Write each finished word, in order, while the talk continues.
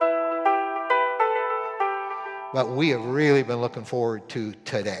but we have really been looking forward to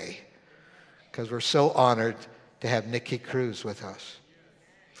today because we're so honored to have Nicky Cruz with us.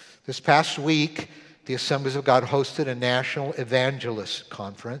 This past week, the Assemblies of God hosted a National Evangelist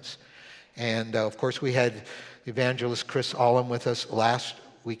Conference. And, of course, we had evangelist Chris Olam with us last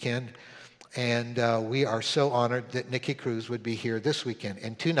weekend. And we are so honored that Nicky Cruz would be here this weekend.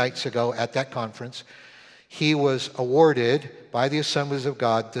 And 2 nights ago at that conference, he was awarded by the Assemblies of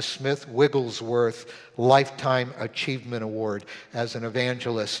God the Smith Wigglesworth Lifetime Achievement Award as an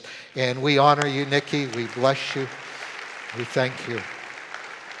evangelist. And we honor you, Nicky. We bless you. We thank you.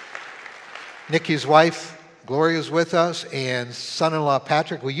 Nicky's wife, Gloria, is with us, and son-in-law,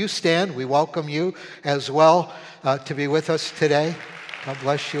 Patrick. Will you stand? We welcome you as well to be with us today. God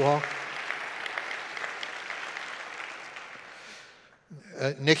bless you all.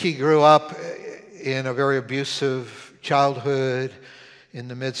 Nicky grew up in a very abusive childhood in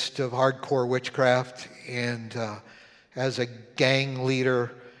the midst of hardcore witchcraft, and as a gang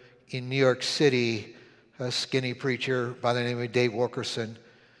leader in New York City, a skinny preacher by the name of Dave Wilkerson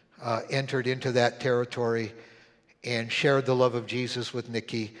entered into that territory and shared the love of Jesus with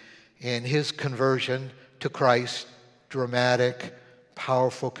Nicky. And his conversion to Christ, dramatic,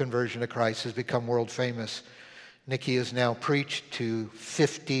 powerful conversion to Christ, has become world famous. Nicky has now preached to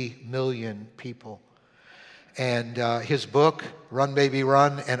 50 million people. And his book, Run Baby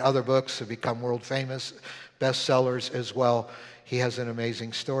Run, and other books have become world famous, bestsellers as well. He has an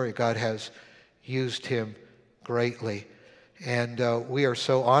amazing story. God has used him greatly. And we are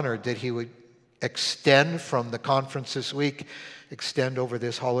so honored that he would extend from the conference this week, extend over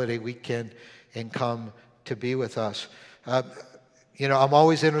this holiday weekend, and come to be with us. I'm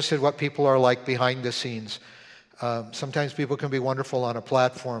always interested in what people are like behind the scenes. Sometimes people can be wonderful on a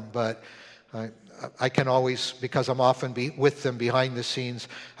platform, but I can always, because I'm often with them behind the scenes,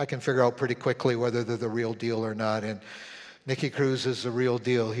 I can figure out pretty quickly whether they're the real deal or not. And Nicky Cruz is the real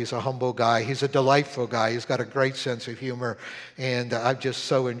deal. He's a humble guy. He's a delightful guy. He's got a great sense of humor. And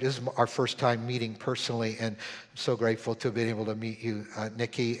this is our first time meeting personally, and I'm so grateful to have been able to meet you,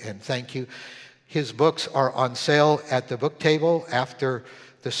 Nicky, and thank you. His books are on sale at the book table after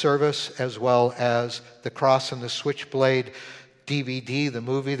the service, as well as The Cross and the Switchblade DVD, the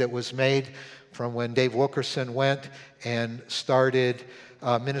movie that was made from when Dave Wilkerson went and started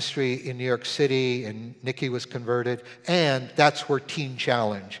ministry in New York City, and Nicky was converted, and that's where Teen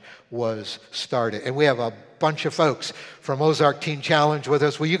Challenge was started. And we have a bunch of folks from Ozark Teen Challenge with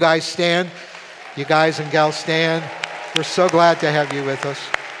us. Will you guys stand? You guys and gals stand. We're so glad to have you with us.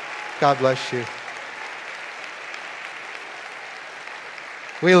 God bless you.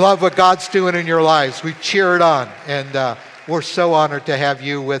 We love what God's doing in your lives. We cheer it on, and we're so honored to have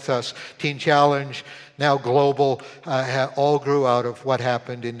you with us. Teen Challenge, now global, all grew out of what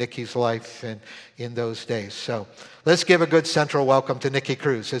happened in Nicky's life and in those days. So let's give a good central welcome to Nicky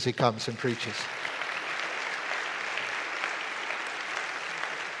Cruz as he comes and preaches.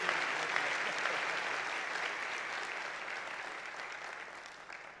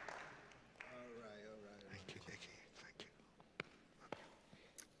 All right. Thank you, Nicky. Thank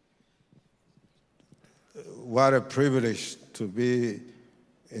you. What a privilege to be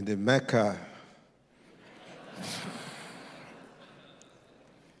in the Mecca.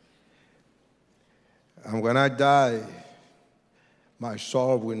 And when I die, my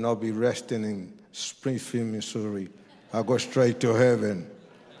soul will not be resting in Springfield, Missouri. I'll go straight to heaven.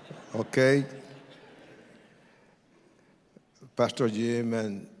 Okay? Pastor Jim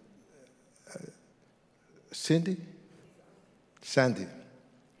and Sandy.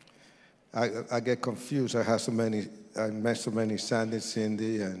 I get confused. I met so many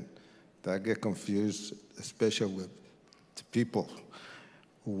Cindy, and I get confused, especially with the people,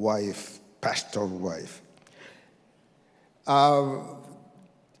 wife, pastor wife.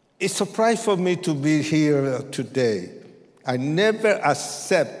 It's a surprise for me to be here today. I never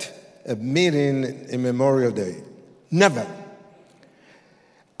accept a meeting in Memorial Day. Never.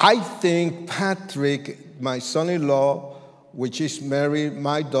 I think Patrick, my son-in-law, which is married,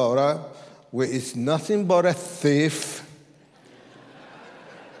 my daughter, is nothing but a thief.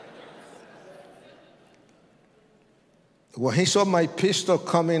 When he saw my pistol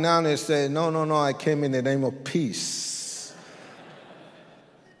coming out, he said, no, I came in the name of peace.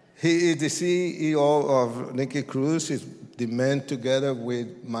 He is the CEO of Nicky Cruz. He's the man together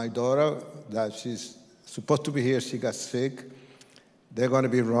with my daughter that she's supposed to be here. She got sick. They're going to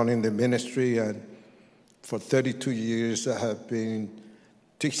be running the ministry, and for 32 years I have been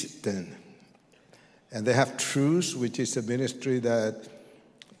teaching them. And they have Truths, which is a ministry that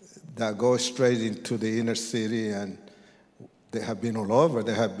goes straight into the inner city and They have been all over.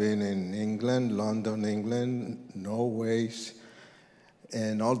 They have been in England, London, England, Norway,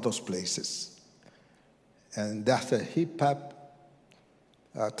 and all those places. And that's a hip-hop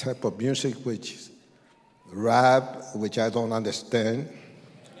type of music, which rap, which I don't understand.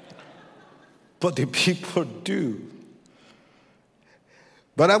 But the people do.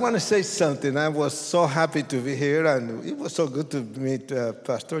 But I want to say something. I was so happy to be here, and it was so good to meet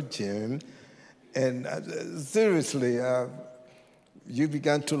Pastor Jim. And seriously, you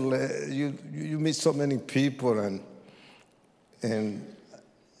began to you meet so many people, and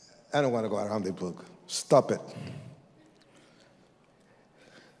I don't want to go around the book. Stop it.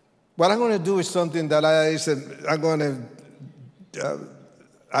 What I'm going to do is something that I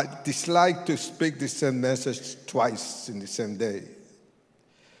dislike to speak the same message twice in the same day.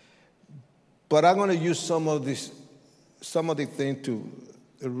 But I'm going to use some of the things to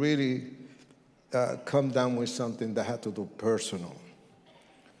really come down with something that has to do personal.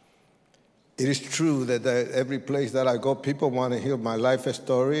 It is true that every place that I go, people want to hear my life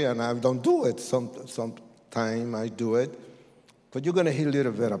story, and I don't do it. Sometime I do it. But you're going to hear a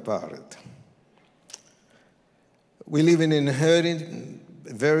little bit about it. We live in a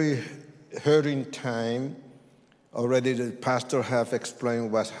very hurting time. Already the pastor have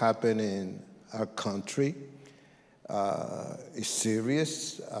explained what's happening in our country. It's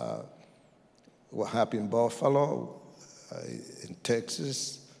serious. What happened in Buffalo, in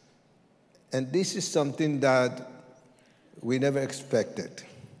Texas. And this is something that we never expected.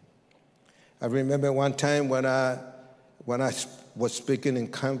 I remember one time when I was speaking in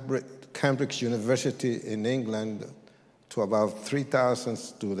Cambridge University in England to about 3,000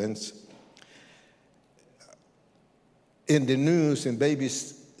 students. In the news, in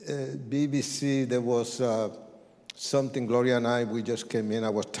BBC, there was something. Gloria and I, we just came in. I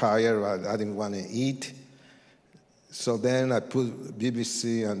was tired. I didn't want to eat. So then I put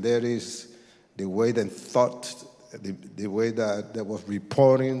BBC, and there is the way they thought, the way that there was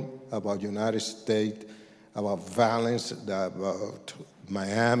reporting about United States, about violence, about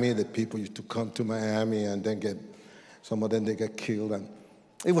Miami. The people used to come to Miami and then some of them they get killed. And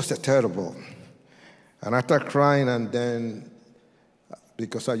it was terrible. And I started crying, and then,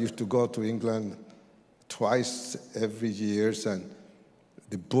 because I used to go to England twice every year, and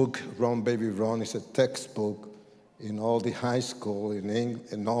the book, Run, Baby, Run, is a textbook in all the high school in England,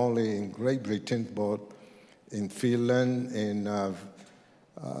 and not only in Great Britain, but in Finland, in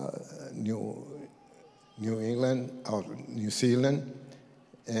New England, or New Zealand,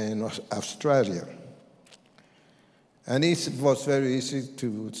 and Australia. And it was very easy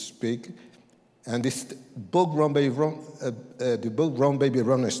to speak. And this book, Run, Baby, Run, the book Run, Baby,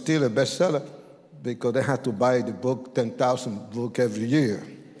 Run is still a bestseller because they had to buy the book, 10,000 books every year.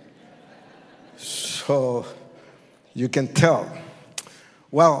 So you can tell.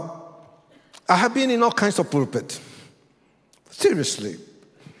 Well, I have been in all kinds of pulpits. Seriously.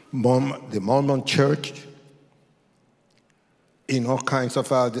 The Mormon Church, in all kinds of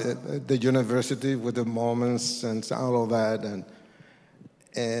the university with the Mormons and all of that.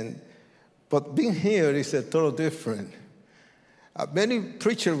 But being here is a total different. Many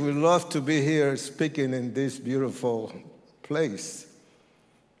preachers would love to be here speaking in this beautiful place.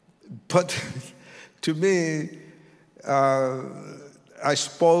 But to me, I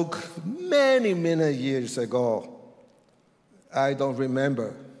spoke many, many years ago. I don't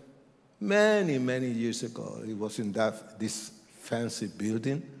remember. Many, many years ago. It was in this fancy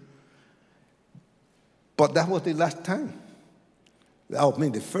building. But that was the last time. I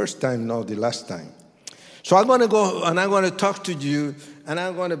mean, the first time, not the last time. So I'm going to go and I'm going to talk to you, and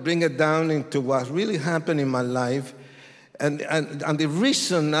I'm going to bring it down into what really happened in my life. And the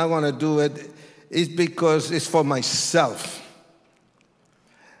reason I want to do it is because it's for myself.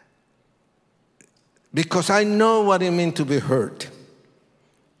 Because I know what it means to be hurt.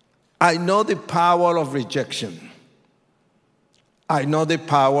 I know the power of rejection. I know the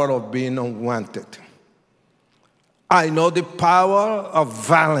power of being unwanted. I know the power of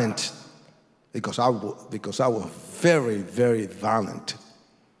violence because I was very, very violent.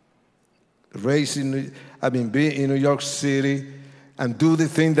 Being in New York City and do the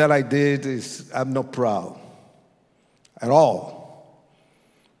thing that I did I'm not proud at all.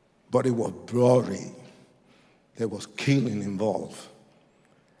 But it was bloody. There was killing involved.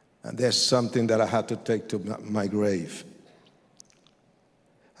 And there's something that I had to take to my grave.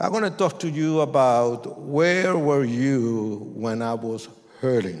 I'm going to talk to you about where were you when I was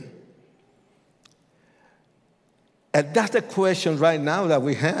hurting. And that's the question right now that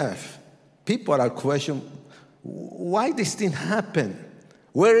we have. People are questioning, why this thing happened?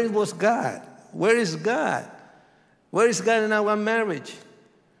 Where was God? Where is God? Where is God in our marriage?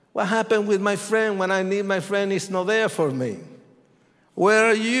 What happened with my friend when I need my friend is not there for me? Where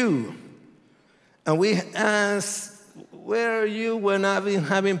are you? And we ask, where are you when I've been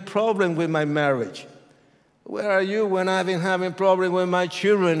having problems with my marriage? Where are you when I've been having problems with my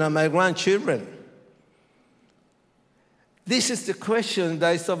children and my grandchildren? This is the question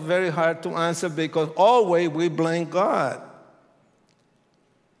that is so very hard to answer because always we blame God.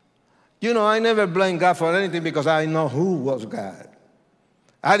 You know, I never blame God for anything because I know who was God.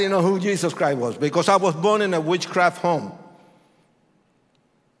 I didn't know who Jesus Christ was because I was born in a witchcraft home.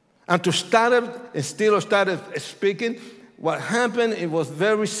 And to start speaking, what happened, it was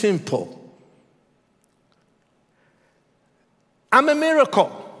very simple. I'm a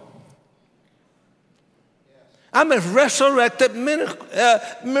miracle. I'm a resurrected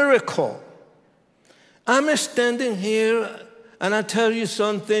miracle. I'm standing here and I tell you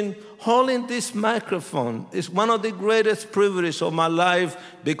something, holding this microphone is one of the greatest privileges of my life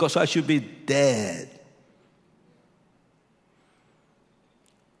because I should be dead.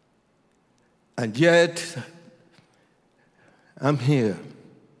 And yet, I'm here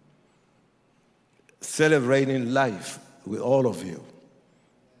celebrating life with all of you,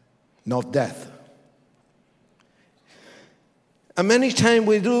 not death. And many times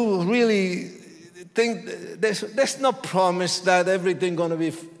we do really think there's no promise that everything's going to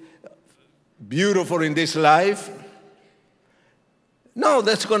be beautiful in this life. No,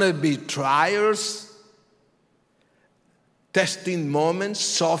 there's going to be trials, testing moments,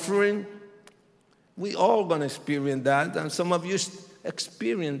 suffering. We all going to experience that, and some of you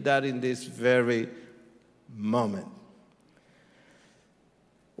experience that in this very moment.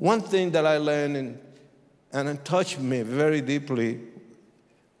 One thing that I learned and it touched me very deeply,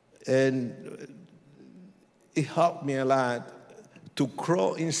 and it helped me a lot to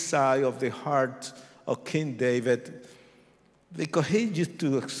crawl inside of the heart of King David, because he used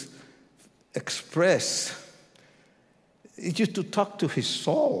to express, he used to talk to his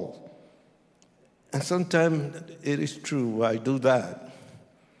soul. And sometimes it is true, I do that.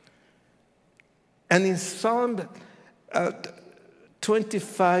 And in Psalm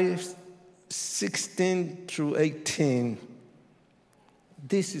 25, 16 through 18,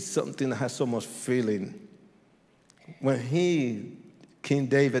 this is something that has so much feeling. When King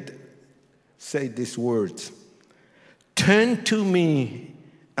David, said these words, "Turn to me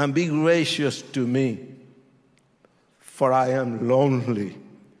and be gracious to me, for I am lonely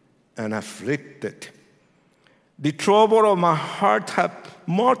and afflicted. The trouble of my heart hath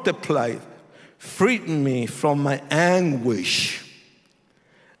multiplied. Free me from my anguish.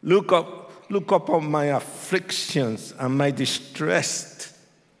 Look upon my afflictions and my distress,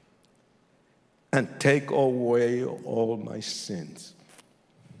 and take away all my sins."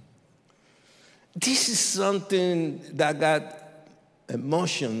 This is something that got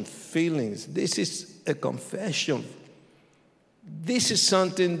emotion, feelings. This is a confession. This is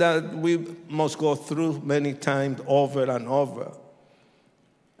something that we must go through many times over and over.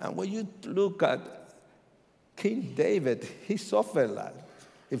 And when you look at King David, he suffered a lot.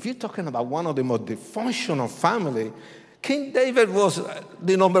 If you're talking about one of the most dysfunctional family, King David was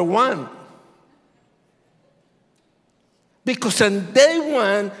the number one. Because on day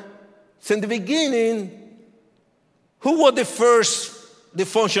one, since the beginning, who was the first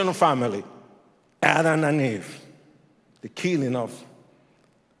dysfunctional family? Adam and Eve. The killing of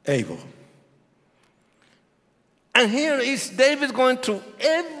Abel. And here is David going through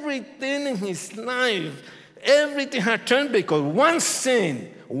everything in his life. Everything had turned because one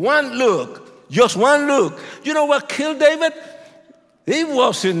sin, one look, just one look. You know what killed David? He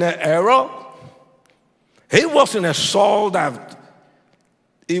wasn't an arrow. He wasn't a sword.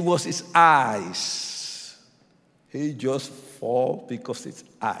 It was his eyes. He just fell because his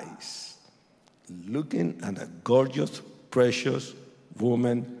eyes. Looking at a gorgeous, precious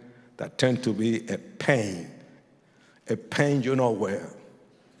woman that turned to be a pain you know where.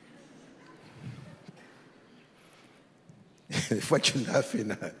 What you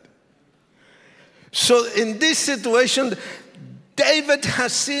laughing at? So in this situation, David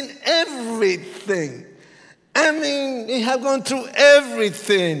has seen everything. I mean, he had gone through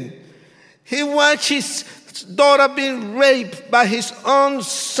everything. He watched his daughter being raped by his own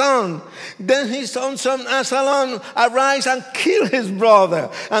son. Then his own son Absalom arise and kill his brother.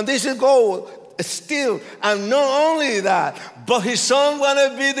 And this is go still. And not only that, but his son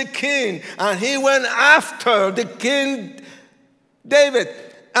wanted to be the king. And he went after the king David.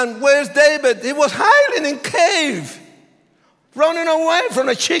 And where's David? He was hiding in a cave, running away from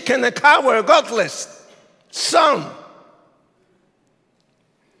a chicken, a cow, a godless son.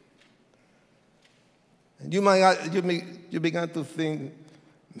 You began to think,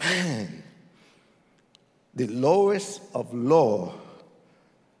 man, the lowest of low,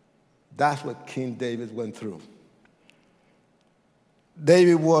 that's what King David went through.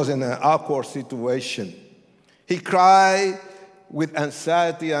 David was in an awkward situation. He cried with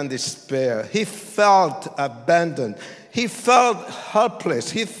anxiety and despair. He felt abandoned. He felt helpless.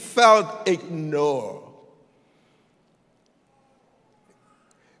 He felt ignored.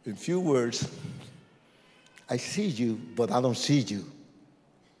 In few words, I see you, but I don't see you.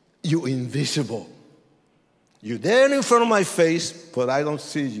 You're invisible. You're there in front of my face, but I don't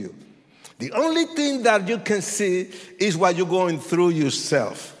see you. The only thing that you can see is what you're going through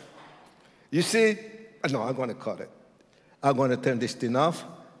yourself. You see, no, I'm going to cut it. I'm going to turn this thing off,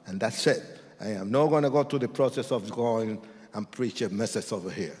 and that's it. I am not going to go through the process of going and preach a message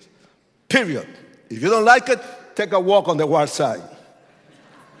over here. Period. If you don't like it, take a walk on the wild side.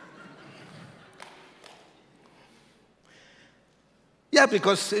 Yeah,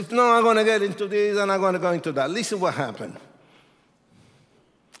 because if not, I'm going to get into this and I'm going to go into that. Listen what happened.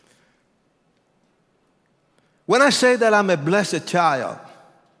 When I say that I'm a blessed child,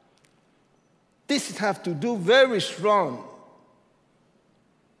 this has to do very strong.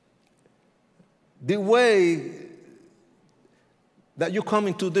 The way that you come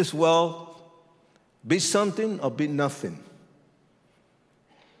into this world, be something or be nothing.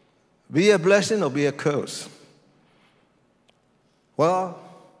 Be a blessing or be a curse. Well,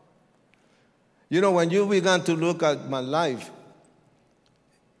 you know, when you began to look at my life,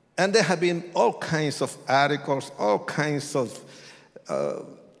 and there have been all kinds of articles, all kinds of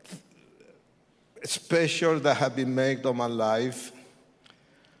specials that have been made on my life.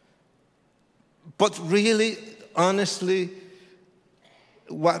 But really, honestly,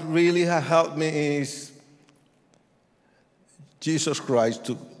 what really has helped me is Jesus Christ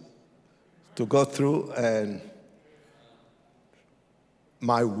to go through, and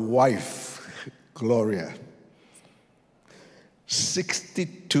my wife, Gloria,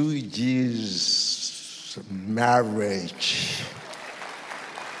 62 years marriage.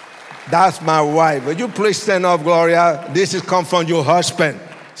 That's my wife. Would you please stand up, Gloria? This is come from your husband.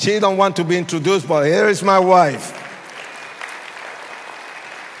 She don't want to be introduced, but here is my wife.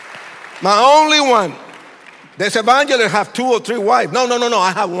 My only one. There's evangelists have 2 or 3 wives. No,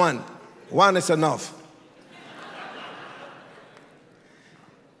 I have one. One is enough.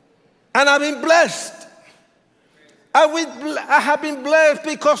 And I've been blessed. I have been blessed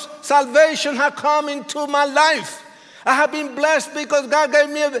because salvation has come into my life. I have been blessed because God gave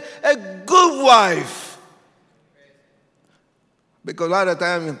me a good wife. Because a lot of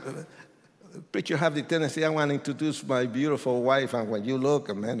times, preachers have the tendency, I want to introduce my beautiful wife, and when you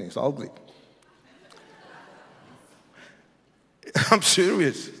look, man, it's ugly. I'm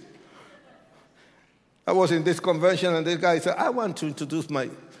serious. I was in this convention, and this guy said, I want to introduce my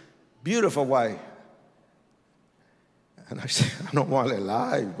beautiful wife. And I said, I don't want to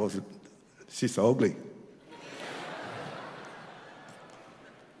lie, but she's ugly.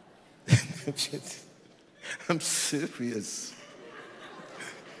 I'm serious.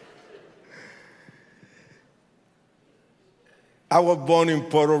 I was born in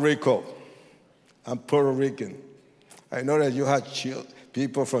Puerto Rico. I'm Puerto Rican. I know that you have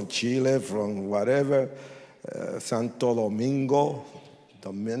people from Chile, from whatever, Santo Domingo,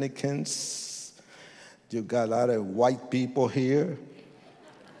 Dominicans. You got a lot of white people here.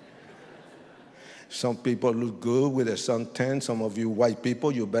 Some people look good with a suntan. Some of you white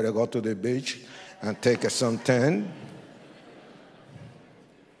people, you better go to the beach and take a suntan.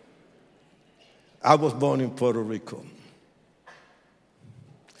 I was born in Puerto Rico.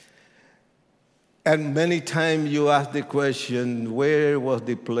 And many times you ask the question, where was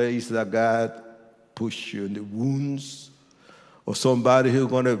the place that God pushed you in the wounds? Or somebody who's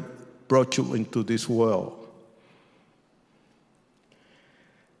going to brought you into this world?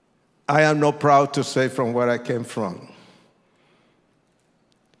 I am not proud to say from where I came from.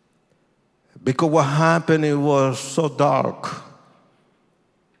 Because what happened, it was so dark.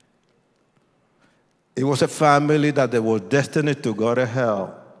 It was a family that they were destined to go to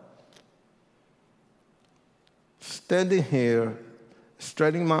hell. Standing here,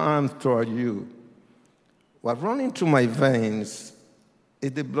 stretching my arms toward you, what running through my veins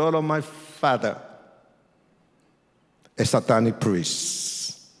is the blood of my father, a satanic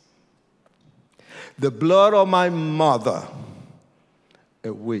priest. The blood of my mother,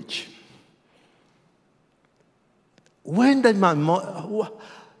 a witch. When did my mother,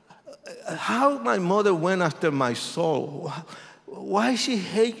 how my mother went after my soul? Why she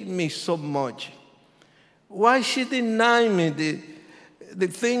hated me so much? Why she denied me the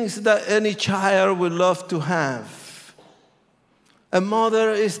things that any child would love to have. A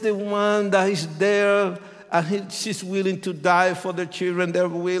mother is the one that is there, and she's willing to die for the children. They're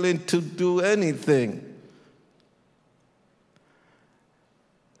willing to do anything.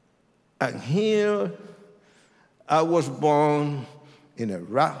 And here I was born in a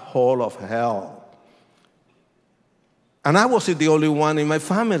rat hole of hell. And I wasn't the only one in my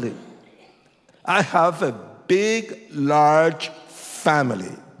family. I have a big, large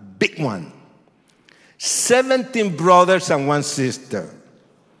family, big one. 17 brothers and 1 sister.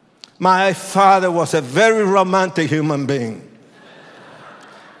 My father was a very romantic human being.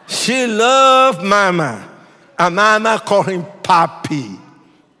 She loved Mama, and Mama called him Papi.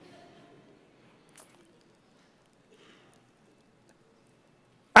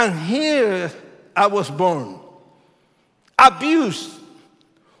 And here I was born, abused.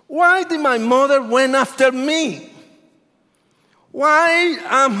 Why did my mother went after me? Why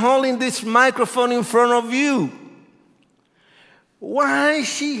I'm holding this microphone in front of you? Why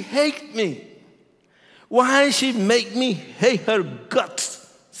she hate me? Why she make me hate her guts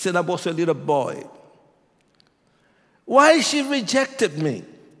since I was a little boy? Why she rejected me?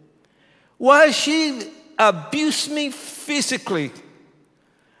 Why she abused me physically?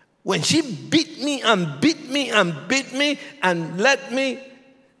 When she beat me and beat me and beat me and left me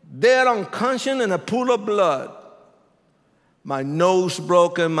there unconscious in a pool of blood, my nose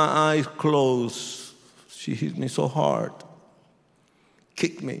broken, my eyes closed. She hit me so hard,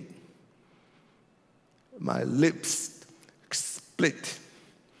 kicked me. My lips split.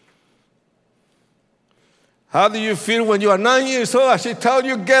 How do you feel when you are 9 years old and she tells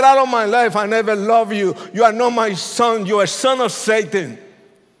you, get out of my life, I never love you. You are not my son, you are a son of Satan.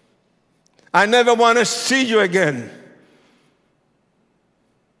 I never want to see you again.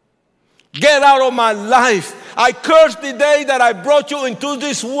 Get out of my life. I curse the day that I brought you into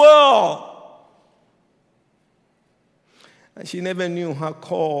this world. And she never knew how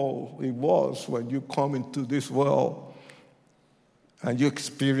cold it was when you come into this world and you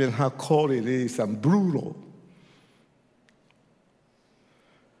experience how cold it is and brutal.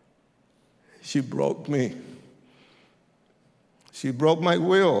 She broke me. She broke my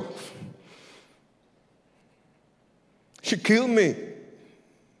will. She killed me.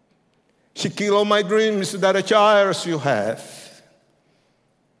 She killed all my dreams that a child should have.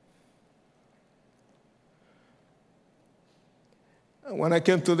 And when I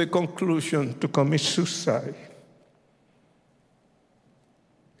came to the conclusion to commit suicide,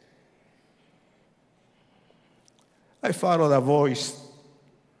 I followed a voice.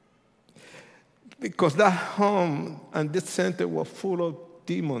 Because that home and this center were full of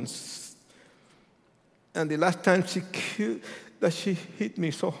demons. And the last time she hit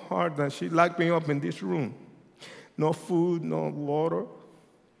me so hard that she locked me up in this room. No food, no water.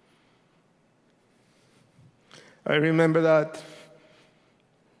 I remember that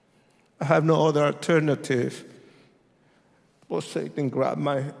I have no other alternative. But Satan grabbed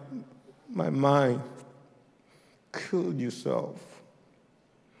my mind. Kill yourself.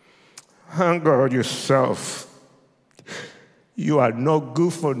 Hunger yourself. You are no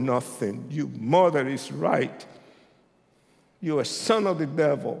good for nothing. Your mother is right. You are a son of the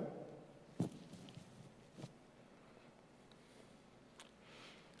devil.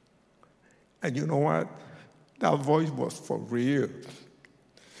 And you know what? That voice was for real.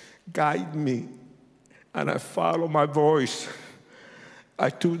 Guide me. And I followed my voice. I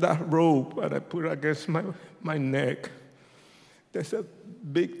took that rope and I put it against my neck. There's a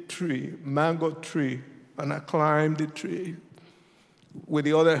big tree, mango tree, and I climbed the tree. With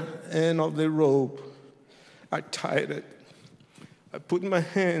the other end of the rope, I tied it. I put my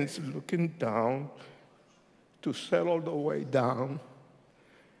hands looking down to settle the way down.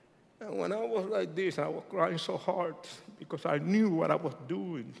 And when I was like this, I was crying so hard because I knew what I was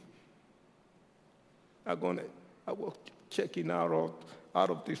doing. I was checking out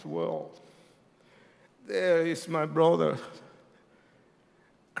of this world. There is my brother,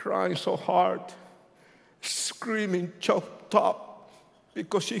 crying so hard, screaming, choked up,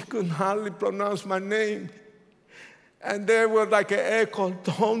 because she couldn't hardly pronounce my name. And there was like an echo,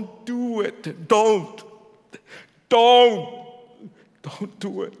 don't do it, don't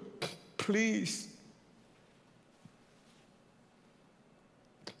do it, please.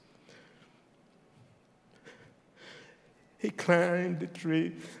 He climbed the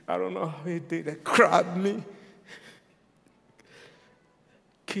tree. I don't know how he did it. Grabbed me,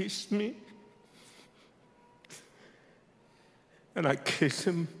 kissed me, and I kissed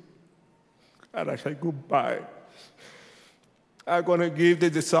him, and I said goodbye. I'm going to give the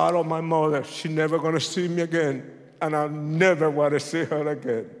desire of my mother. She's never going to see me again. and I'll never want to see her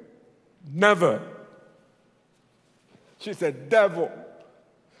again. Never. She's a devil.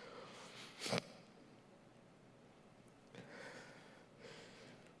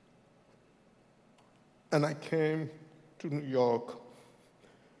 And I came to New York.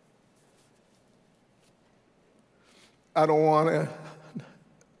 I don't want to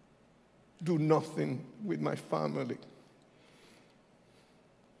do nothing with my family.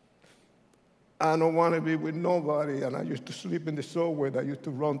 I don't want to be with nobody. And I used to sleep in the subway that used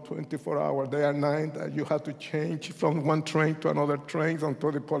to run 24 hours, day and night. That you had to change from one train to another train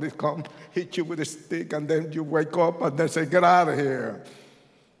until the police come, hit you with a stick, and then you wake up and they say, get out of here.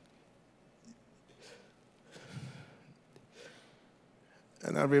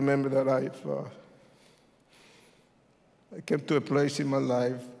 And I remember that I came to a place in my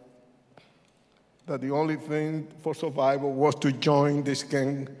life that the only thing for survival was to join this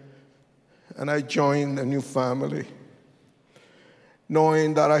gang. And I joined a new family,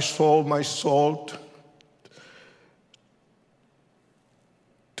 knowing that I sold my soul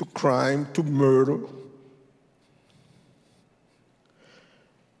to crime, to murder,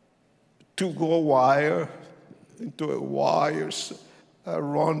 to go wire into a wires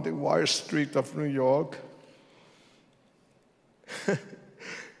around the wire street of New York.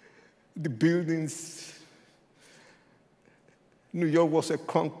 The buildings, New York was a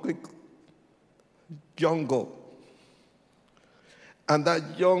concrete jungle. And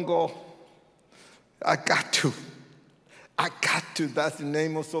that jungle, I got to. That's the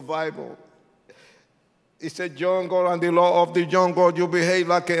name of survival. It's a jungle, and the law of the jungle, you behave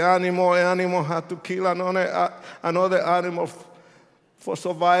like an animal. An animal has to kill another animal for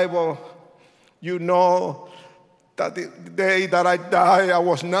survival. You know that the day that I died, I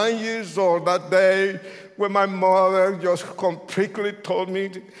was 9 years old. That day when my mother just completely told me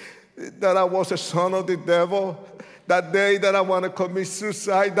that I was a son of the devil. That day that I want to commit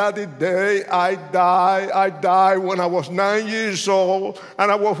suicide, that the day I died when I was 9 years old,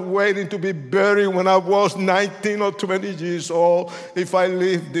 and I was waiting to be buried when I was 19 or 20 years old, if I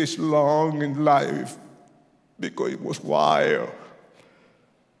lived this long in life, because it was wild.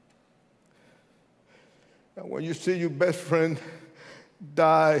 And when you see your best friend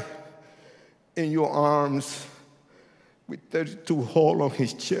die in your arms with 32 holes on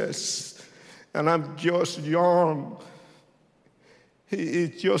his chest, and I'm just young. He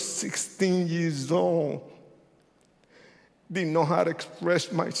is just 16 years old. Didn't know how to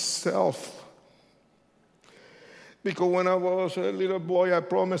express myself. Because when I was a little boy, I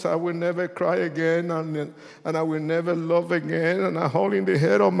promised I would never cry again, and I will never love again. And I'm holding the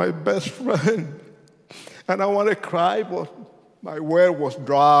head of my best friend. And I want to cry, but my well was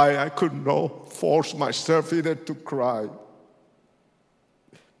dry. I could not force myself either to cry.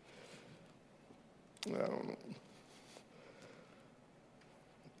 I don't know.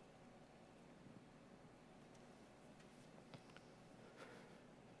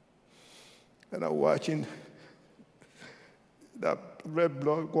 And I'm watching that red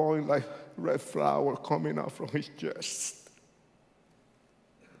blood going like red flower coming out from his chest.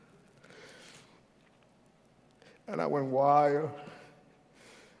 And I went wild.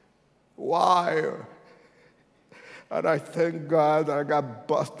 And I thank God I got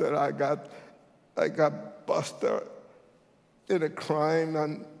busted. I got busted in a crime,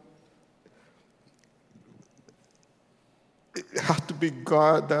 and it had to be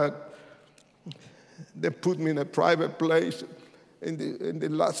God that they put me in a private place in the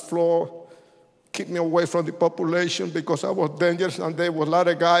last floor, keep me away from the population because I was dangerous, and there was a lot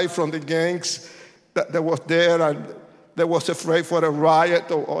of guys from the gangs that was there, and they was afraid for a riot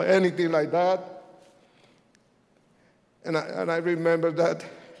or anything like that. And I remember that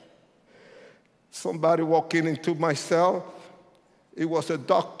somebody walking into my cell. It was a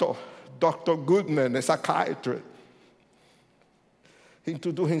doctor, Dr. Goodman, a psychiatrist. He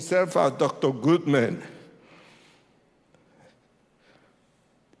introduced himself as Dr. Goodman.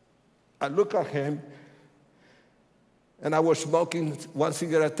 I looked at him, and I was smoking one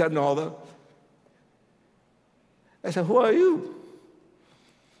cigarette after another. I said, "Who are you?"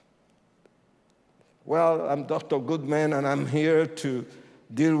 "Well, I'm Dr. Goodman, and I'm here to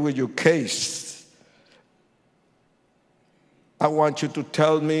deal with your case. I want you to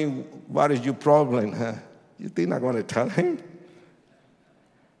tell me what is your problem." You think I'm going to tell him?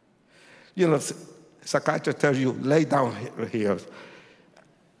 You know, psychiatrist tells you, lay down here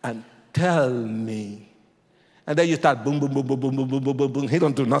and tell me. And then you start boom, boom, boom, boom, boom, boom, boom, boom, boom, boom. He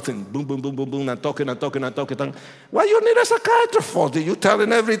don't do nothing. Boom, boom, boom, boom, boom, and talking. Why you need a psychiatrist for? You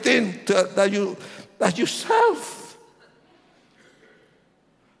telling everything that yourself.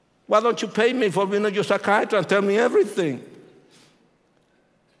 Why don't you pay me for being your psychiatrist and tell me everything?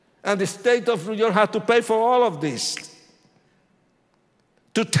 And the state of New York had to pay for all of this.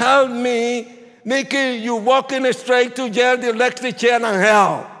 To tell me, Nikki, you're walking straight to jail, the electric chair, and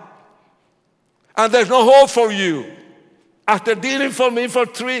hell. And there's no hope for you. After dealing for me for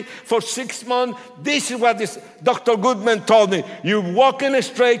 6 months, this is what this Dr. Goodman told me. You're walking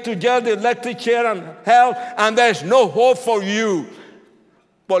straight to jail, the electric chair, and hell, and there's no hope for you.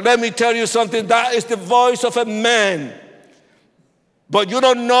 But let me tell you something. That is the voice of a man. But you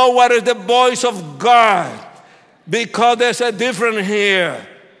don't know what is the voice of God, because there's a difference here.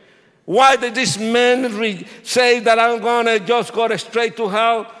 Why did this man say that I'm going to just go straight to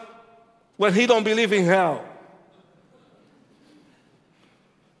hell when he don't believe in hell?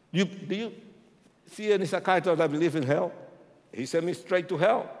 Do you see any psychiatrist that believe in hell? He sent me straight to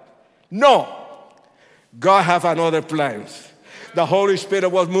hell. No. God have another plans. The Holy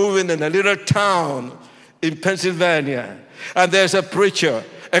Spirit was moving in a little town in Pennsylvania. And there's a preacher,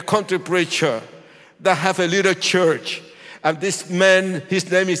 a country preacher, that have a little church. And this man,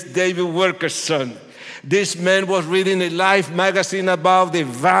 his name is David Wilkerson. This man was reading a Life magazine about the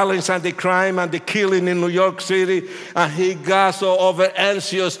violence and the crime and the killing in New York City. And he got so over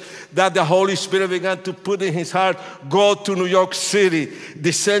anxious that the Holy Spirit began to put in his heart, go to New York City.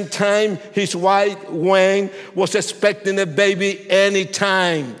 The same time, his wife, Wayne, was expecting a baby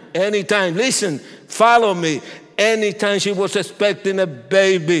anytime. Anytime. Listen, follow me. Anytime she was expecting a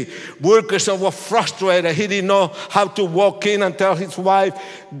baby, Wilkerson was frustrated. He didn't know how to walk in and tell his wife,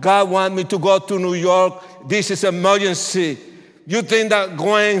 God wants me to go to New York. This is an emergency. You think that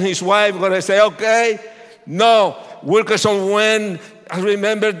Gwen, his wife, going to say, okay? No. Wilkerson went, I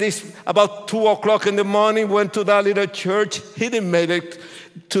remember this, about 2 o'clock in the morning, went to that little church. He didn't make it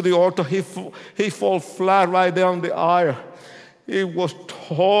to the altar. He fell flat right there on the aisle. It was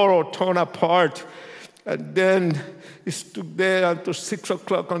torn apart. And then he stood there until 6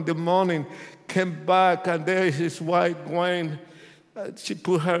 o'clock in the morning, came back, and there is his wife, Gwen. She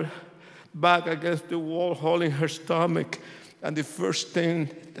put her back against the wall, holding her stomach. And the first thing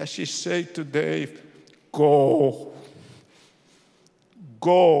that she said to Dave, go.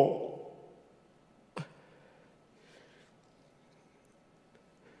 Go.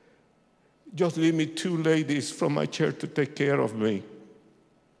 Just leave me 2 ladies from my church to take care of me.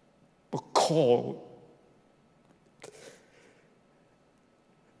 But call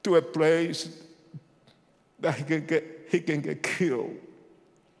to a place that he can get killed.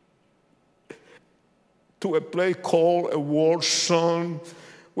 To a place called a war zone,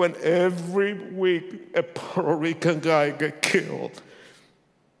 when every week a Puerto Rican guy get killed.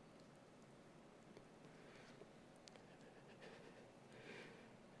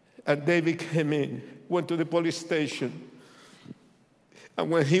 And David came in, went to the police station.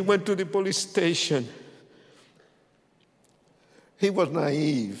 And when he went to the police station, he was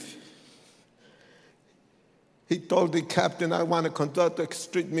naive. He told the captain, I want to conduct a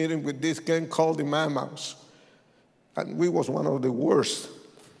street meeting with this gang called the Mammoths. And we was one of the worst.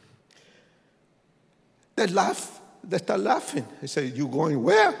 They laugh. They start laughing. He said, you going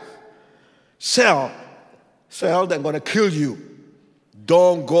where? Cell. Cell, they're going to kill you.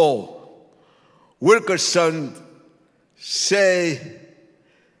 Don't go. Wilkerson say,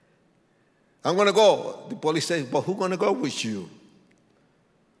 I'm going to go. The police says, but who's going to go with you?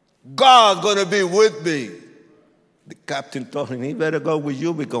 God's going to be with me. The captain told him, he better go with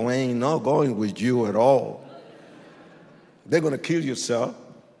you because I ain't not going with you at all. They're going to kill you, sir.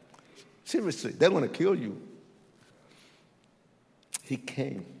 Seriously, they're going to kill you. He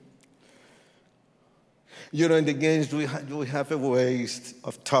came. You know, in the gangs, we have a ways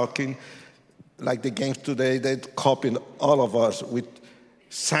of talking. Like the gangs today, they copy all of us with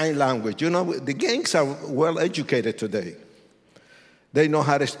sign language. You know, the gangs are well educated today. They know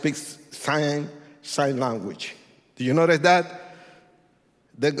how to speak sign language. Do you notice that?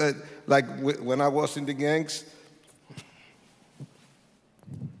 Like when I was in the gangs,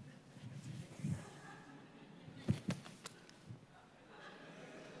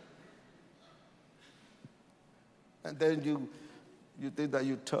 and then you think that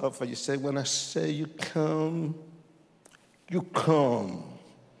you're tough, and you say, when I say you come, you come.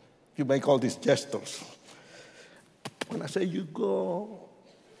 You make all these gestures. When I say you go,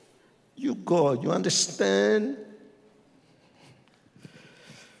 you go. You understand?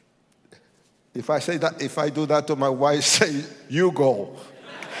 If I say that, if I do that to my wife, say, you go.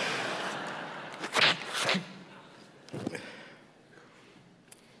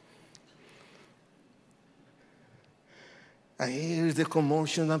 And here's the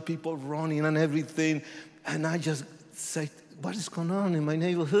commotion and people running and everything. And I just say, what is going on in my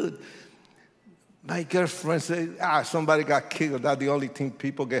neighborhood? My girlfriend said, somebody got killed. That's the only thing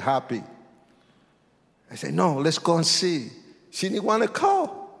people get happy. I said, no, let's go and see. She didn't want to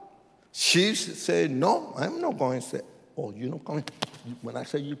call. She said, no, I'm not going. I said, oh, you're not coming? When I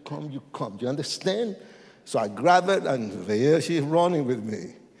say you come, you come. Do you understand? So I grabbed it, and there she's running with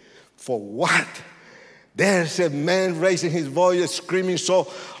me. For what? There's a man raising his voice, screaming so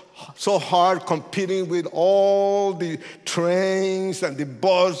hard, competing with all the trains and the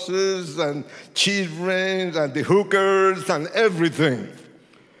buses and children and the hookers and everything.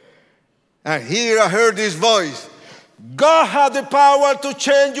 And here I heard this voice. God has the power to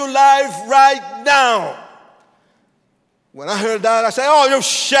change your life right now. When I heard that, I said, oh, you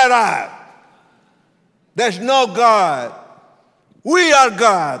shut up. There's no God. We are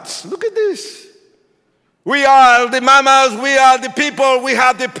gods. Look at this. We are the mamas, we are the people, we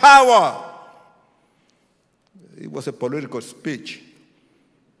have the power. It was a political speech.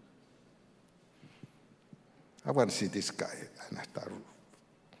 I want to see this guy. And I started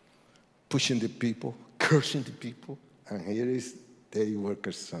pushing the people, cursing the people. And here is the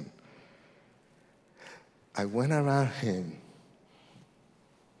worker's son. I went around him.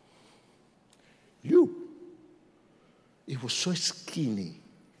 He was so skinny.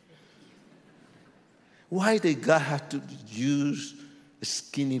 Why did God have to use a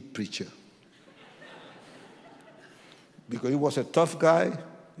skinny preacher? Because he was a tough guy,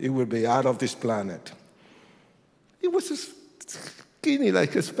 he would be out of this planet. He was skinny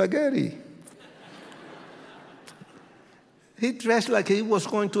like a spaghetti. He dressed like he was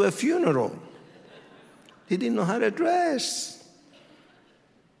going to a funeral. He didn't know how to dress.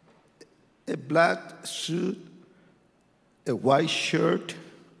 A black suit, a white shirt,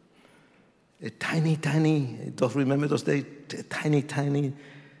 a tiny, don't remember those days, a tiny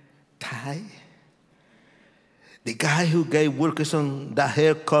tie. The guy who gave Wilkerson that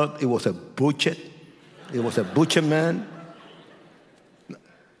haircut, it was a butcher. It was a butcher man.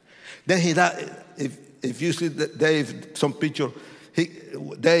 Then he died. If you see Dave, some picture,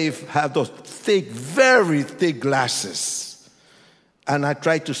 Dave had those thick, very thick glasses. And I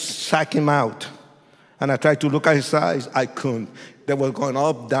tried to suck him out. And I tried to look at his eyes. I couldn't. They were going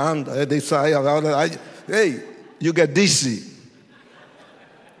up, down, this side. Hey, you get dizzy.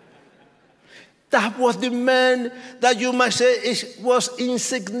 That was the man that you might say was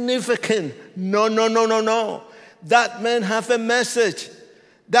insignificant. No. That man had a message.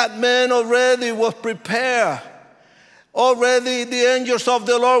 That man already was prepared. Already the angels of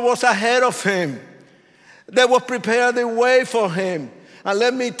the Lord was ahead of him. They were prepared the way for him. And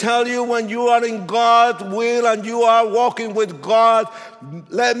let me tell you, when you are in God's will and you are walking with God,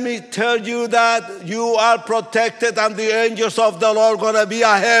 let me tell you that you are protected and the angels of the Lord are going to be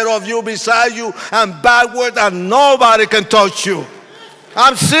ahead of you, beside you, and backward, and nobody can touch you.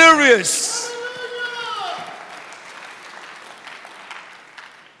 I'm serious.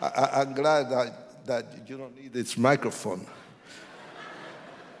 I'm glad that you don't need this microphone.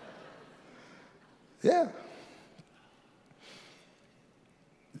 Yeah.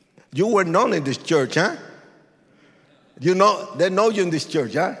 You were known in this church, huh? You know, they know you in this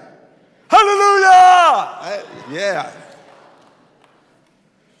church, huh? Hallelujah! Yeah.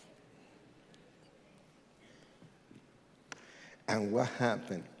 And what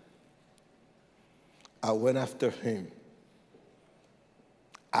happened? I went after him.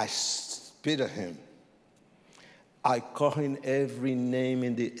 I spit at him. I called him every name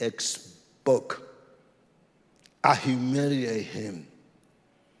in the X-book. I humiliated him.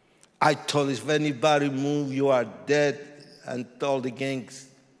 I told him, if anybody move, you are dead. And told the gangs,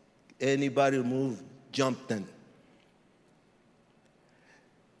 anybody move, jump them.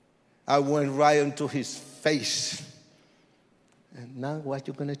 I went right into his face. And now what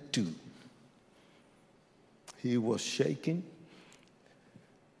you gonna do? He was shaking.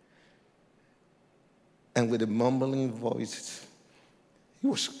 And with a mumbling voice, he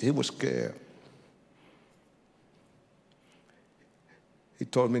was scared. He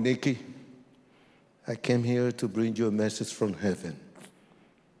told me, Nicky, I came here to bring you a message from heaven.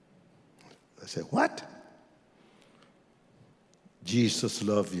 I said, what? Jesus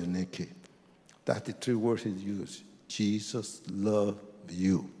loves you, Nicky. That's the three words he used. Jesus loves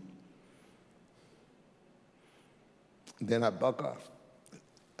you. Then I back off.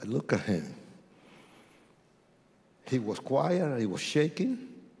 I look at him. He was quiet, he was shaking.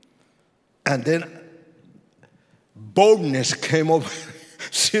 And then boldness came over.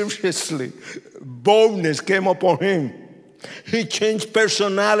 Seriously, boldness came upon him. He changed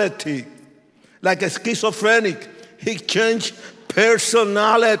personality. Like a schizophrenic, he changed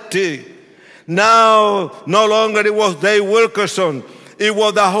personality. Now, no longer it was Dave Wilkerson. It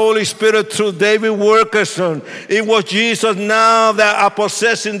was the Holy Spirit through David Wilkerson. It was Jesus now that are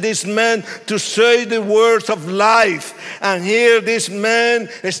possessing this man to say the words of life. And here this man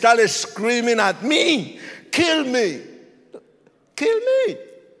started screaming at me, kill me, kill me.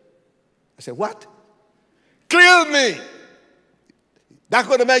 I said, what? Kill me. That's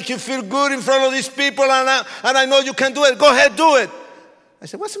going to make you feel good in front of these people, and I know you can do it. Go ahead, do it. I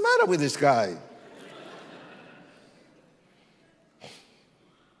said, what's the matter with this guy?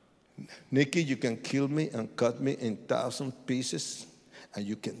 Nikki, you can kill me and cut me in 1,000 pieces, and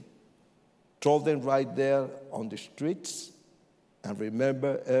you can throw them right there on the streets. And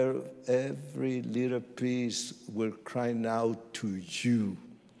remember, every little piece will cry out to you,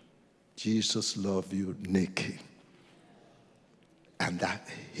 Jesus loves you, Nikki. And that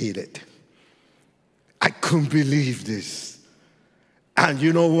hit it. I couldn't believe this. And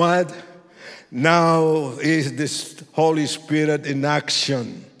you know what? Now is this Holy Spirit in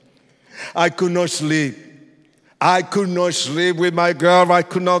action. I could not sleep. I could not sleep with my girl. I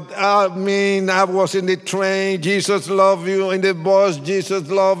was in the train. Jesus love you. In the bus, Jesus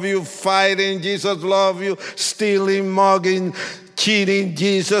love you. Fighting, Jesus love you. Stealing, mugging, cheating,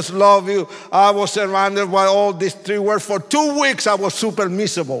 Jesus love you. I was surrounded by all these three words. For 2 weeks, I was super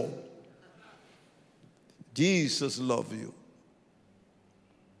miserable. Jesus love you.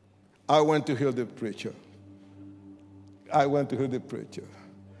 I went to hear the preacher. I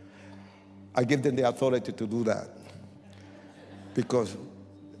give them the authority to do that because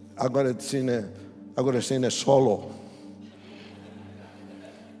I'm going to sing a solo.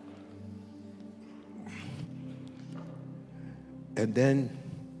 And then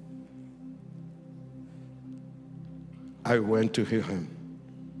I went to hear him.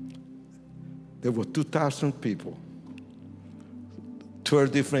 There were 2,000 people,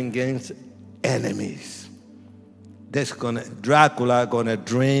 12 different gangs, enemies. Dracula gonna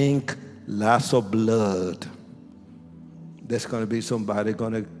drink lots of blood. There's going to be somebody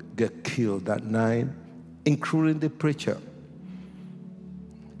going to get killed that night, including the preacher.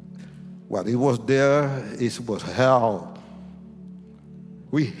 What it was there, it was hell.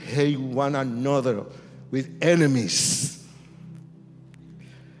 We hate one another with enemies.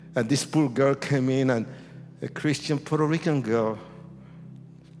 And this poor girl came in, and a Christian Puerto Rican girl,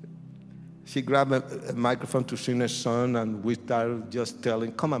 she grabbed a microphone to sing a song, and we started just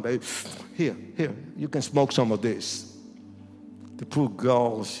telling, come on, baby, here, you can smoke some of this. The poor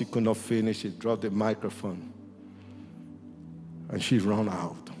girl, she could not finish. She dropped the microphone, and she ran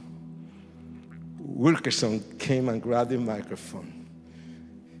out. Wilkerson came and grabbed the microphone.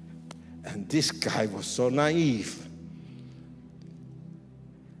 And this guy was so naive.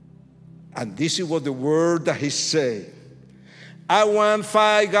 And this is what the word that he said. I want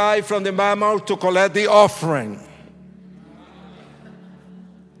 5 guys from the Mama to collect the offering.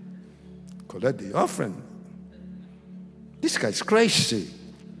 Collect the offering. This guy's crazy.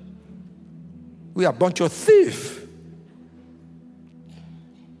 We are a bunch of thieves.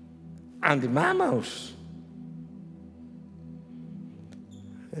 And the Mamas.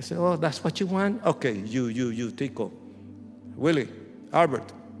 I said, oh, that's what you want? Okay, you, Tico, Willie,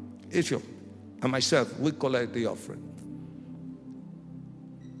 Albert, Israel, and myself, we collect the offering.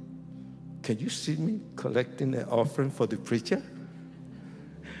 Can you see me collecting the offering for the preacher?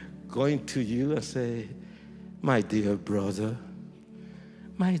 Going to you and say, my dear brother,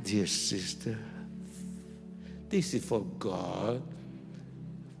 my dear sister, this is for God.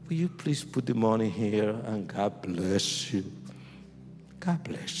 Will you please put the money here, and God bless you. God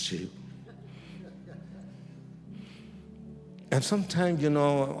bless you. And sometimes,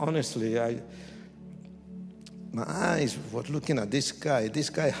 honestly, my eyes were looking at this guy.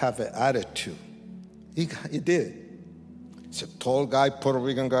 This guy have an attitude. He did. He's a tall guy, Puerto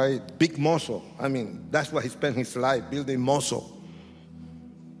Rican guy, big muscle. I mean, that's why he spent his life, building muscle.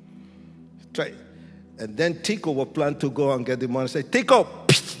 And then Tico will plan to go and get the money. Say, Tico,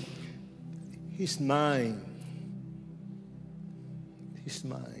 he's mine. He's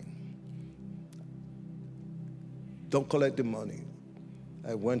mine. Don't collect the money.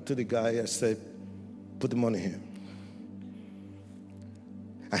 I went to the guy, I said, put the money here.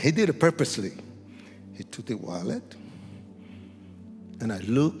 And he did it purposely. He took the wallet, and I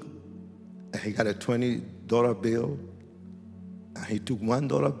looked, and he got a $20 bill, and he took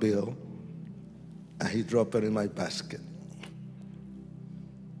 $1 bill, and he dropped it in my basket.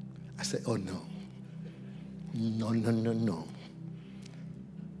 I said, oh, no. No.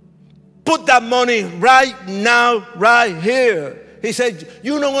 Put that money right now, right here. He said,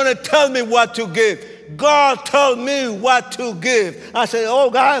 you don't want to tell me what to give. God told me what to give. I said, oh,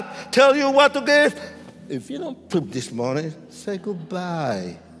 God, tell you what to give? If you don't put this money, say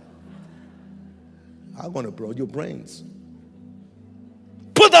goodbye. I'm going to blow your brains.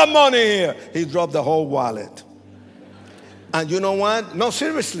 Put that money here. He dropped the whole wallet. And you know what? No,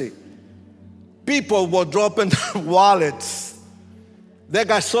 seriously. People were dropping wallets. They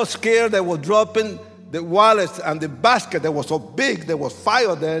got so scared they were dropping the wallets and the basket that was so big, there was 5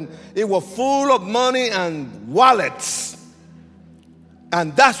 of them. It was full of money and wallets.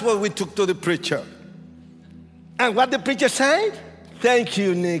 And that's what we took to the preacher. And what the preacher said? Thank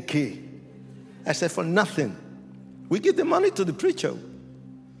you, Nikki. I said, for nothing. We give the money to the preacher.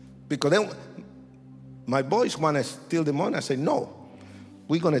 Because then my boys want to steal the money. I said, no.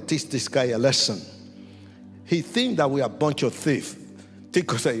 We're going to teach this guy a lesson. He thinks that we are a bunch of thieves.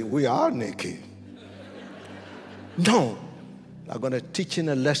 Tico say, we are, Nikki. No. I'm going to teach him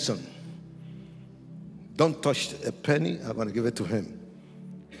a lesson. Don't touch a penny. I'm going to give it to him.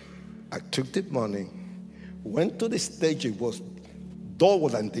 I took the money, went to the stage. It was taller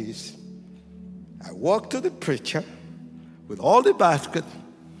than this. I walked to the preacher with all the basket,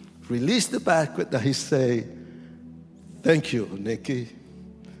 released the basket, and he said, thank you, Nikki.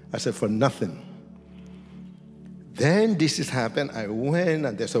 I said, for nothing. Then this has happened. I went,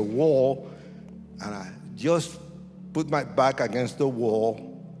 and there's a wall, and I just put my back against the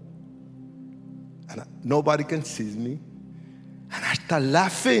wall, and nobody can see me. And I start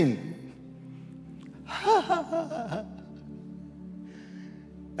laughing.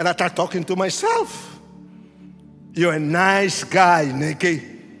 And I start talking to myself. You're a nice guy, Nikki.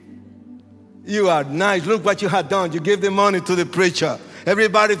 You are nice. Look what you have done. You give the money to the preacher.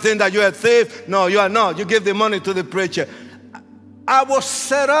 Everybody think that you're a thief. No, you are not. You give the money to the preacher. I was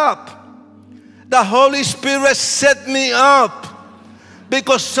set up. The Holy Spirit set me up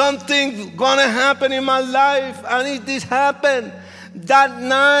because something gonna happen in my life, and it did happen. That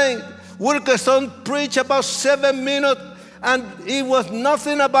night, Wilkerson preached about 7 minutes, and it was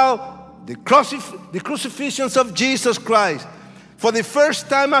nothing about the crucifixions of Jesus Christ. For the first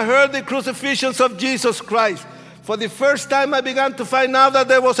time I heard the crucifixions of Jesus Christ. For the first time I began to find out that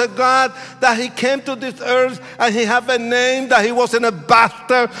there was a God, that he came to this earth and he had a name, that he wasn't a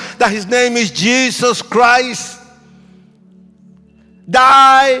bastard, that his name is Jesus Christ.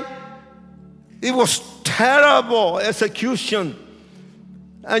 Died. It was terrible execution.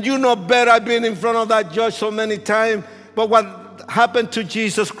 And you know better, I've been in front of that judge so many times. But what happened to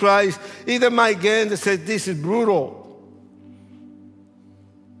Jesus Christ, even my gang, they said, this is brutal.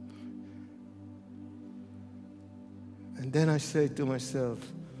 And then I say to myself,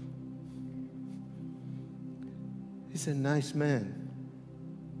 he's a nice man.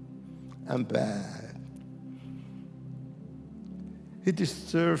 I'm bad. He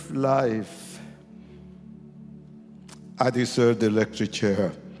deserved life. I deserve the electric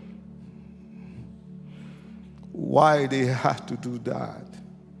chair. Why did he have to do that?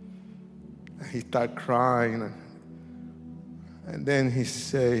 He started crying. And then he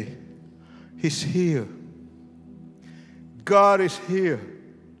say, he's here. God is here.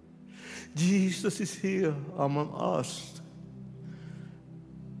 Jesus is here among us.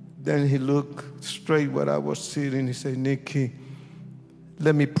 Then he looked straight where I was sitting. He said, Nikki,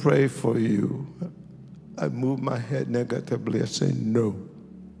 let me pray for you. I moved my head negatively. I said, no.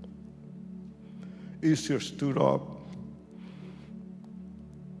 Israel stood up.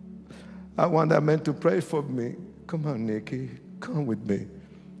 I want that man to pray for me. Come on, Nikki. Come with me.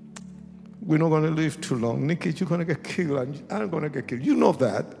 We're not going to live too long. Nikki, you're going to get killed. I'm going to get killed. You know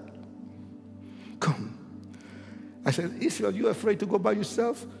that. Come. I said, Israel, you afraid to go by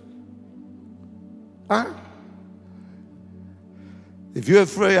yourself? Huh? If you're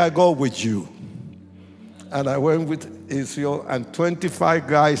afraid, I go with you. And I went with Israel, and 25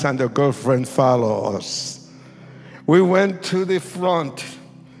 guys and their girlfriend followed us. We went to the front.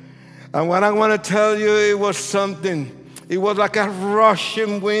 And what I want to tell you, it was something. It was like a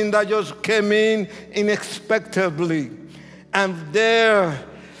rushing wind that just came in unexpectedly. And there,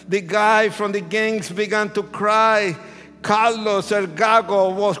 the guy from the gangs began to cry. Carlos El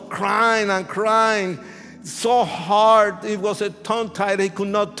Gago was crying and crying so hard. It was a tongue-tied. He could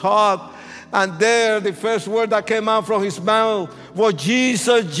not talk. And there, the first word that came out from his mouth was,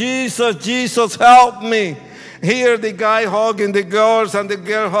 Jesus, Jesus, Jesus, help me. Here, the guy hugging the girls and the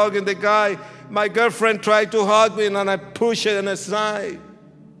girl hugging the guy. My girlfriend tried to hug me, and I pushed her aside.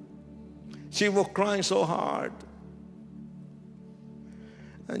 She was crying so hard.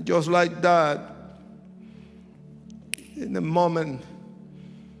 And just like that, in the moment,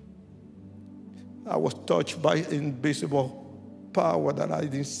 I was touched by invisible power that I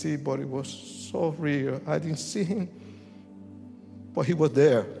didn't see, but it was so real. I didn't see him, but he was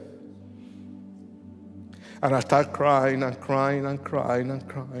there. And I started crying and crying and crying and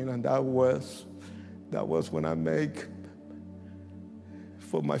crying, and that was when I made,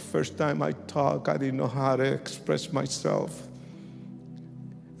 for my first time I talk, I didn't know how to express myself.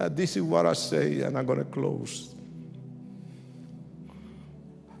 And this is what I say, and I'm going to close.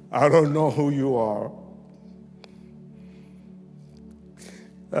 I don't know who you are.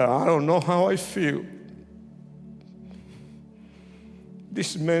 I don't know how I feel.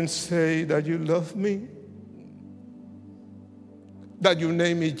 These men say that you love me, that your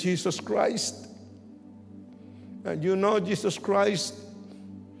name is Jesus Christ. And you know Jesus Christ,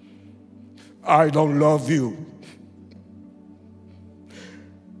 I don't love you.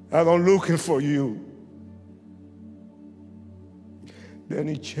 I'm looking for you. Then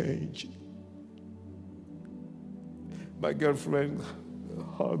he changed. My girlfriend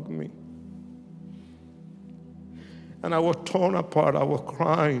hugged me. And I was torn apart. I was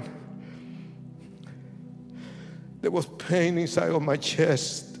crying. There was pain inside of my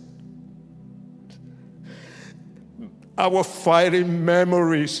chest. I was fighting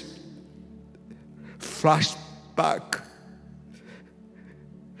memories. Flashback.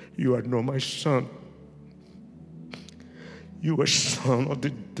 You are not my son. You are son of the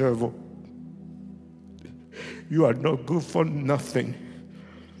devil. You are not good for nothing.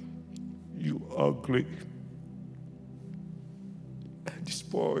 You ugly. And this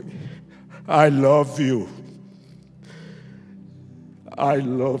boy, I love you. I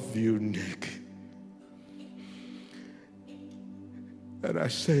love you, Nick. And I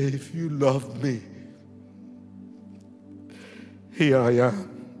say, if you love me, here I am.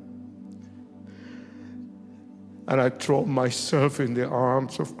 And I throw myself in the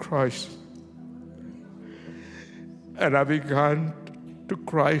arms of Christ. And I began to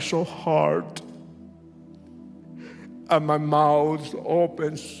cry so hard. And my mouth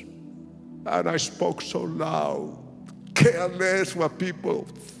opens. And I spoke so loud. Careless what people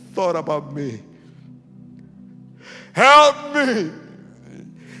thought about me. Help me.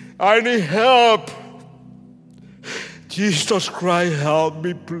 I need help. Jesus Christ, help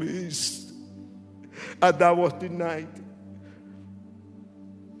me, please. And that was the night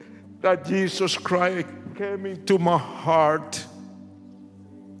that Jesus Christ came into my heart.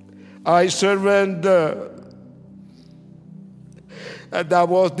 I surrendered. And that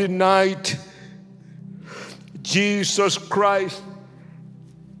was the night Jesus Christ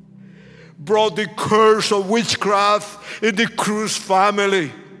brought the curse of witchcraft in the Cruz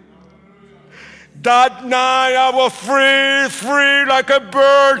family. That night I was free like a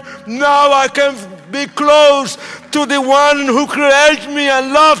bird. Now I can be close to the one who created me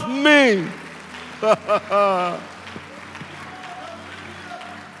and loved me.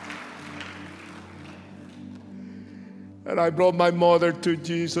 And I brought my mother to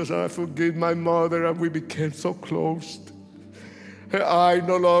Jesus, and I forgave my mother, and we became so close. Her eye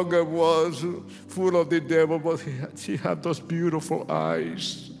no longer was full of the devil, but she had those beautiful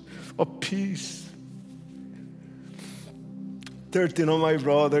eyes of peace. 13 of my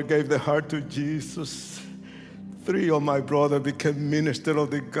brothers gave their heart to Jesus. 3 of my brothers became ministers of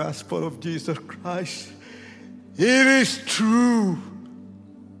the gospel of Jesus Christ. It is true.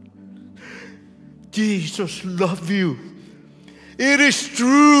 Jesus loves you. It is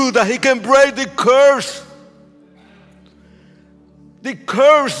true that he can break the curse. The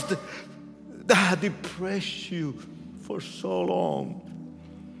curse that had depressed you for so long.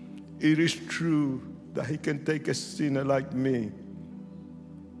 It is true that he can take a sinner like me.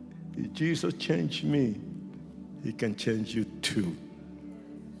 If Jesus changed me, he can change you too.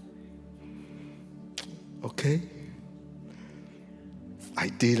 Okay? I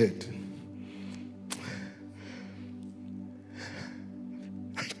did it.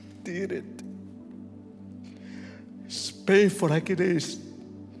 I did it. It's painful like it is.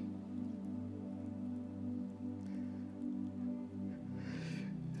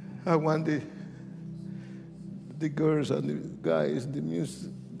 I want the girls and the guys, the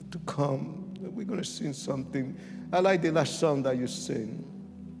music to come. We're going to sing something. I like the last song that you sing.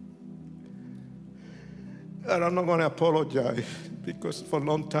 And I'm not going to apologize because for a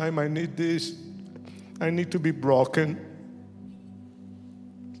long time I need this. I need to be broken.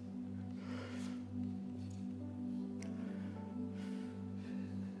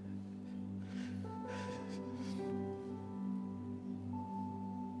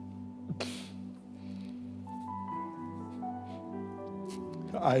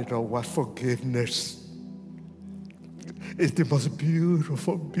 I know what forgiveness is. The most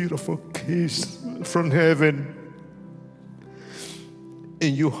beautiful, beautiful kiss from heaven.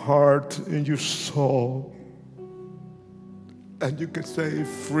 in your heart, in your soul. And you can say,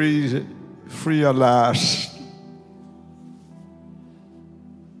 free, free at last.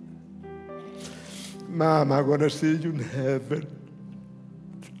 Mom, I'm going to see you in heaven.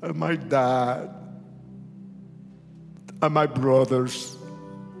 And my dad. And my brothers.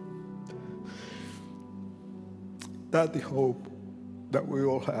 That's the hope that we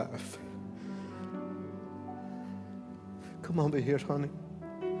all have. Come on, be here, honey.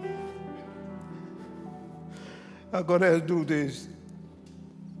 I'm going to do this.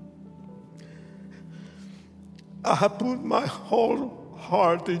 I have put my whole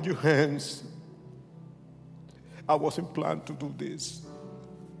heart in your hands. I wasn't planned to do this.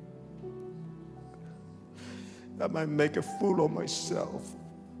 I might make a fool of myself.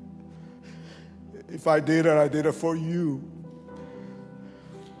 If I did it for you.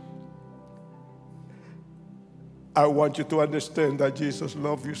 I want you to understand that Jesus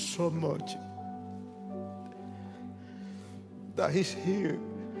loves you so much that he's here.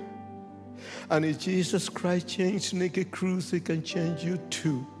 And if Jesus Christ changed Nicky Cruz, he can change you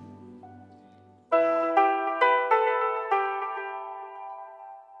too.